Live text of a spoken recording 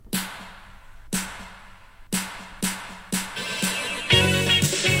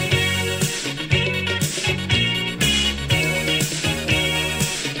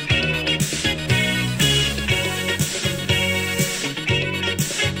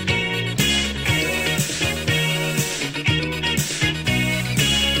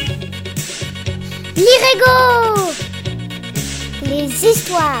égaux. Les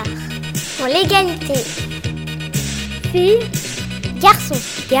histoires pour l'égalité. Fille, garçon,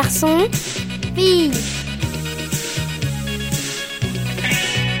 garçon, fille.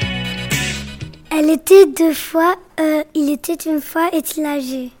 Il était une fois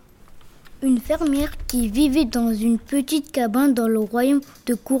Étilagé. Une fermière qui vivait dans une petite cabane dans le royaume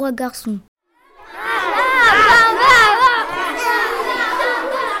de Couragarçon.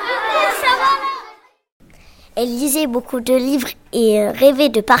 Elle lisait beaucoup de livres et rêvait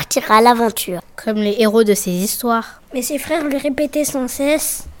de partir à l'aventure. Comme les héros de ses histoires. Mais ses frères lui répétaient sans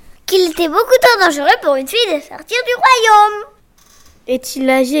cesse qu'il était beaucoup trop dangereux pour une fille de sortir du royaume.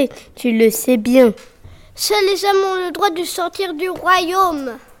 Étilagé, tu le sais bien. Seuls les hommes ont le droit de sortir du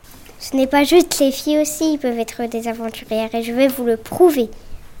royaume. Ce n'est pas juste, les filles aussi peuvent être des aventurières et je vais vous le prouver.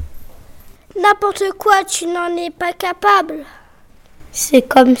 N'importe quoi, tu n'en es pas capable. C'est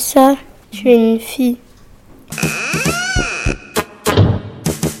comme ça, tu es une fille.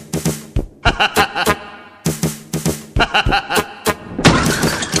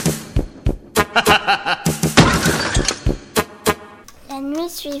 La nuit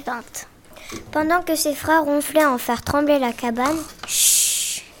suivante, pendant que ses frères ronflaient à en faire trembler la cabane,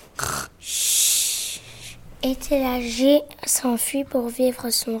 Étilagé s'enfuit pour vivre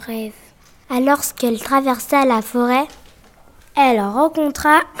son rêve. Alors qu'elle traversa la forêt, elle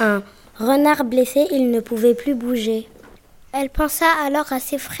rencontra un renard blessé, il ne pouvait plus bouger. Elle pensa alors à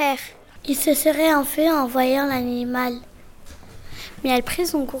ses frères. Ils se seraient enfuis en voyant l'animal. Mais elle prit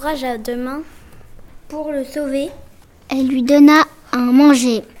son courage à deux mains pour le sauver. Elle lui donna à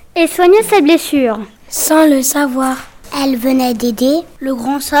manger et soigna ses blessures. Sans le savoir, elle venait d'aider le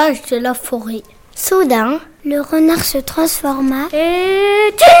grand sage de la forêt. Soudain, le renard se transforma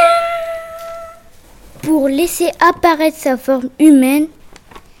et pour laisser apparaître sa forme humaine.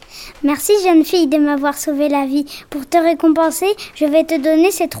 Merci jeune fille de m'avoir sauvé la vie. Pour te récompenser, je vais te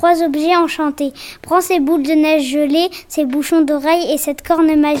donner ces 3 objets enchantés. Prends ces boules de neige gelées, ces bouchons d'oreilles et cette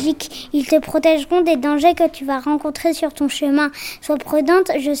corne magique. Ils te protégeront des dangers que tu vas rencontrer sur ton chemin. Sois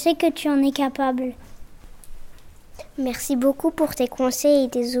prudente, je sais que tu en es capable. Merci beaucoup pour tes conseils et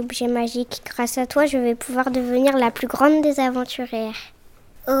tes objets magiques. Grâce à toi, je vais pouvoir devenir la plus grande des aventurières.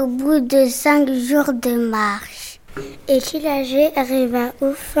 Au bout de 5 jours de marche, Étilagé arriva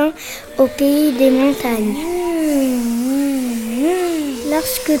enfin au pays des montagnes.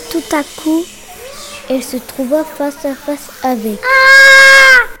 Lorsque tout à coup, elle se trouva face à face avec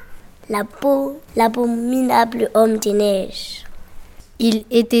l'abominable homme des neiges. Il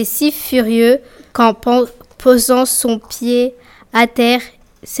était si furieux qu'en posant son pied à terre,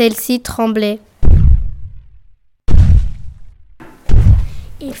 celle-ci tremblait.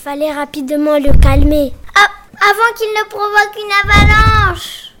 Il fallait rapidement le calmer. Avant qu'il ne provoque une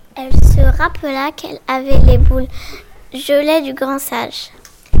avalanche. Elle se rappela qu'elle avait les boules gelées du grand sage.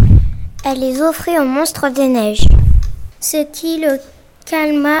 Elle les offrit au monstre des neiges, ce qui le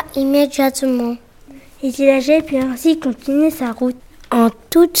calma immédiatement. Étilagé put ainsi continuer sa route en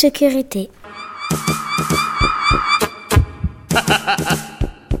toute sécurité.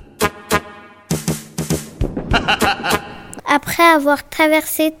 Après avoir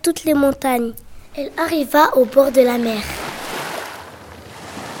traversé toutes les montagnes, elle arriva au bord de la mer.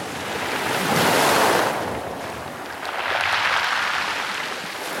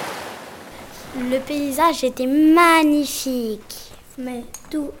 Le paysage était magnifique. Mais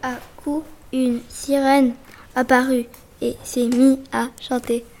tout à coup, une sirène apparut et s'est mise à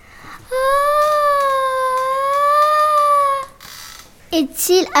chanter.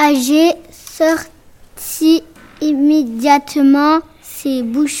 Étilagé sortit immédiatement ses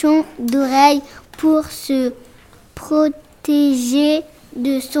bouchons d'oreilles pour se protéger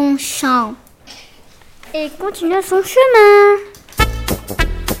de son chant et continua son chemin.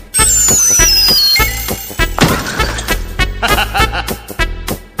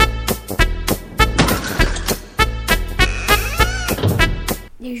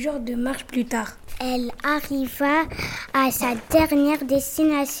 Des jours de marche plus tard, elle arriva à sa dernière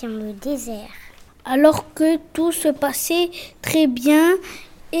destination, le désert. Alors que tout se passait très bien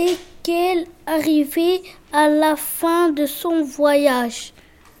et qu'elle arrivait à la fin de son voyage,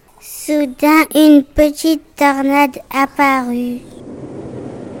 soudain une petite tornade apparut.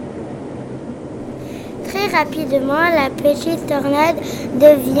 Très rapidement, la petite tornade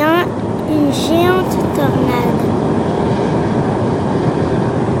devient une géante tornade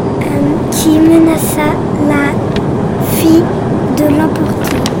qui menaça la fille de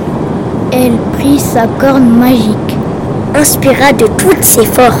l'emporter. Elle prit sa corne magique, inspira de toutes ses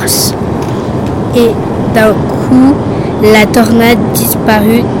forces. Et d'un coup, la tornade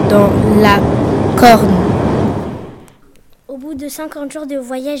disparut dans la cornes. Au bout de 50 jours de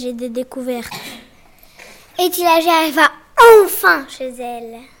voyage et de découvertes, Étilagé arriva enfin chez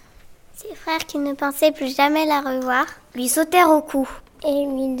elle. Ses frères, qui ne pensaient plus jamais la revoir, lui sautèrent au cou et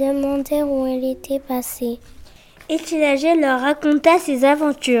lui demandèrent où elle était passée. Étilagé leur raconta ses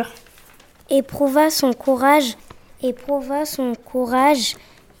aventures. Éprouva son courage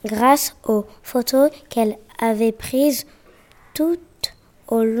grâce aux photos qu'elle avait prises tout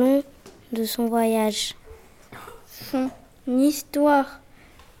au long de son voyage. Son histoire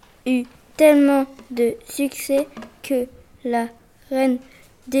eut tellement de succès que la reine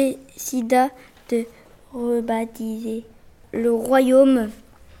décida de rebaptiser le royaume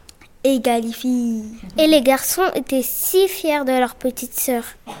Égalité. Et les garçons étaient si fiers de leur petite sœur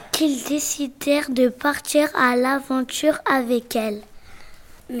qu'ils décidèrent de partir à l'aventure avec elle.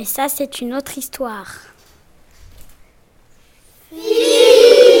 Mais ça, c'est une autre histoire.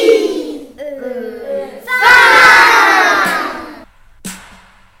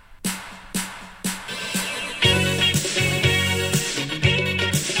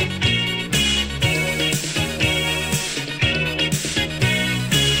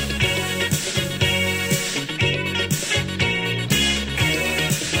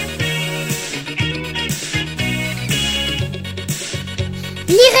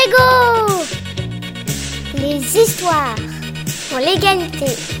 Lire, égaux! Les histoires pour l'égalité.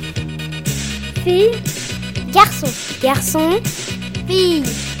 Fille, Garçon, Garçon, fille.